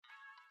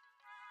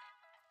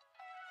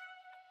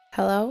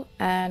Hello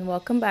and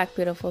welcome back,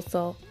 beautiful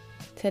soul.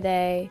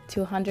 Today,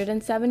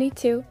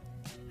 272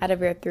 out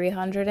of your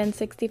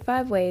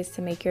 365 ways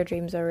to make your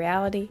dreams a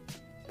reality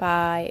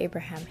by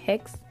Abraham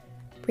Hicks,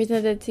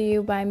 presented to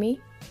you by me,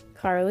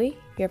 Carly,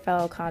 your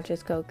fellow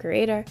conscious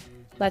co-creator.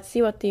 Let's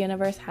see what the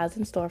universe has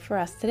in store for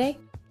us today.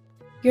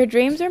 Your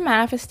dreams are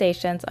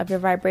manifestations of your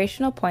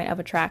vibrational point of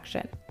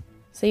attraction,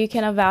 so you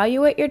can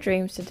evaluate your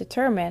dreams to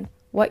determine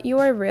what you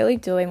are really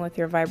doing with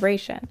your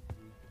vibration.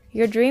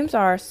 Your dreams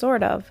are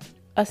sort of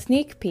a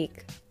sneak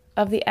peek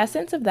of the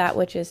essence of that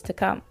which is to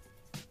come.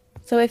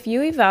 So if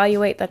you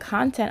evaluate the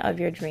content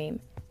of your dream,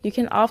 you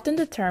can often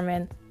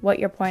determine what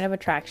your point of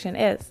attraction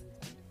is.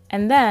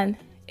 And then,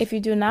 if you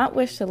do not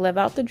wish to live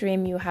out the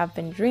dream you have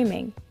been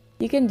dreaming,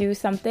 you can do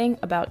something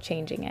about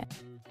changing it.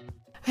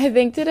 I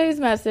think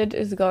today's message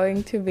is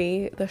going to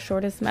be the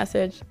shortest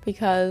message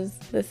because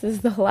this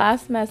is the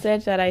last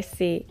message that I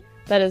see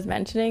that is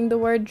mentioning the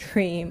word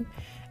dream.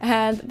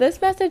 And this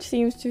message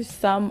seems to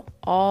sum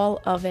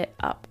all of it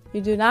up. You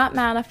do not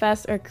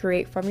manifest or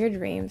create from your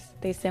dreams.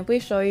 They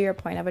simply show you your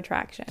point of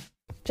attraction.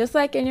 Just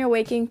like in your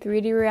waking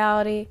 3D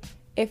reality,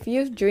 if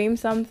you dream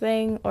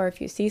something or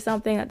if you see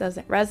something that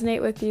doesn't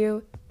resonate with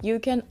you, you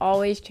can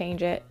always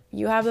change it.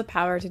 You have the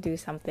power to do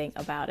something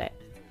about it.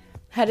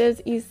 That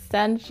is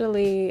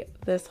essentially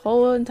this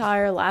whole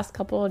entire last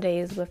couple of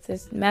days with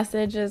this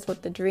messages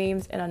with the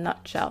dreams in a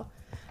nutshell.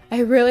 I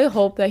really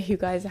hope that you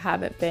guys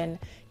haven't been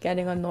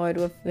getting annoyed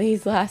with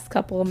these last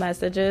couple of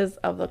messages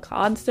of the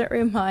constant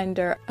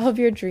reminder of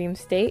your dream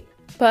state,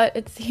 but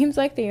it seems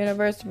like the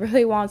universe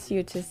really wants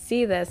you to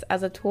see this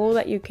as a tool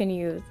that you can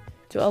use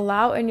to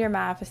allow in your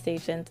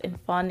manifestations in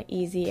fun,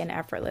 easy, and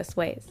effortless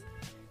ways.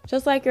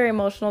 Just like your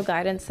emotional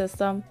guidance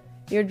system,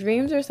 your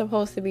dreams are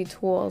supposed to be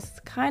tools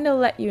to kind of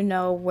let you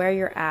know where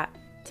you're at,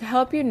 to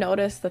help you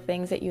notice the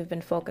things that you've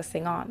been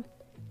focusing on.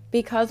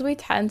 Because we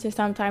tend to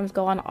sometimes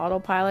go on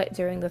autopilot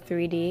during the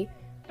 3D,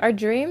 our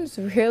dreams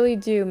really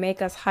do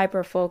make us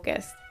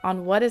hyper-focused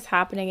on what is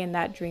happening in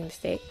that dream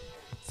state.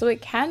 So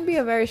it can be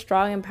a very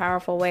strong and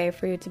powerful way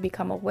for you to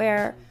become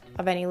aware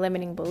of any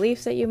limiting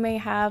beliefs that you may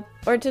have,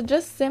 or to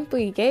just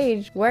simply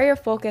gauge where your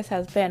focus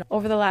has been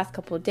over the last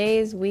couple of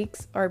days,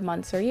 weeks, or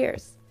months or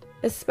years.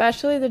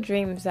 Especially the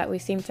dreams that we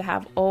seem to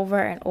have over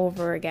and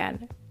over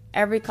again,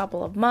 every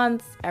couple of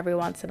months, every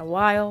once in a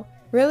while.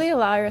 Really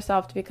allow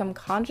yourself to become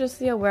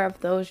consciously aware of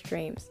those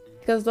dreams,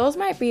 because those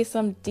might be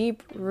some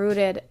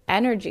deep-rooted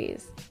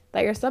energies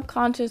that your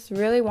subconscious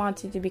really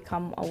wants you to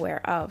become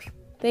aware of.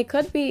 They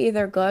could be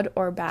either good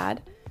or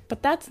bad,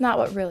 but that's not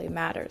what really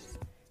matters.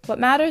 What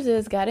matters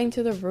is getting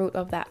to the root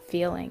of that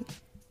feeling,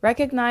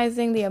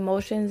 recognizing the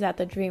emotions that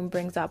the dream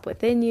brings up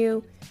within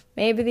you,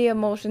 maybe the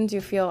emotions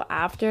you feel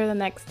after the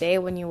next day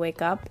when you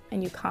wake up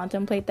and you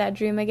contemplate that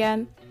dream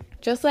again.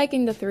 Just like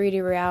in the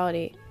 3D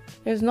reality,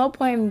 there's no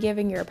point in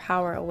giving your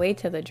power away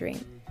to the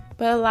dream,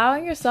 but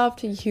allowing yourself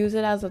to use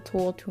it as a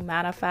tool to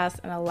manifest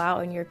and allow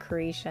in your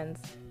creations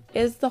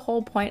is the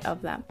whole point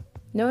of them.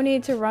 No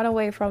need to run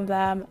away from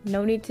them,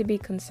 no need to be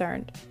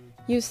concerned.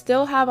 You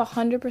still have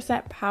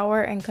 100%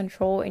 power and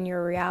control in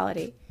your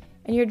reality,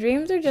 and your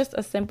dreams are just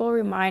a simple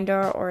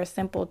reminder or a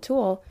simple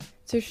tool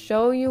to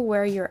show you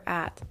where you're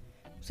at.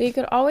 So you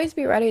could always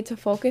be ready to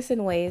focus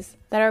in ways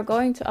that are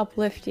going to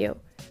uplift you.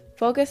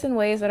 Focus in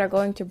ways that are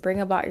going to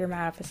bring about your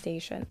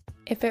manifestation.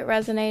 If it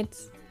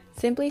resonates,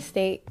 simply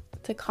state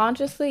to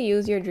consciously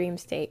use your dream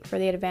state for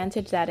the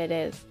advantage that it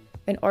is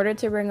in order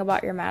to bring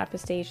about your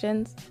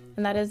manifestations,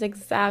 and that is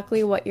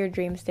exactly what your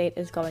dream state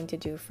is going to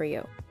do for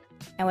you.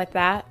 And with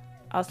that,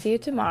 I'll see you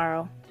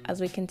tomorrow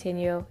as we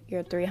continue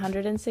your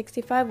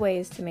 365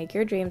 ways to make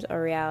your dreams a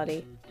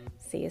reality.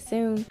 See you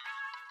soon.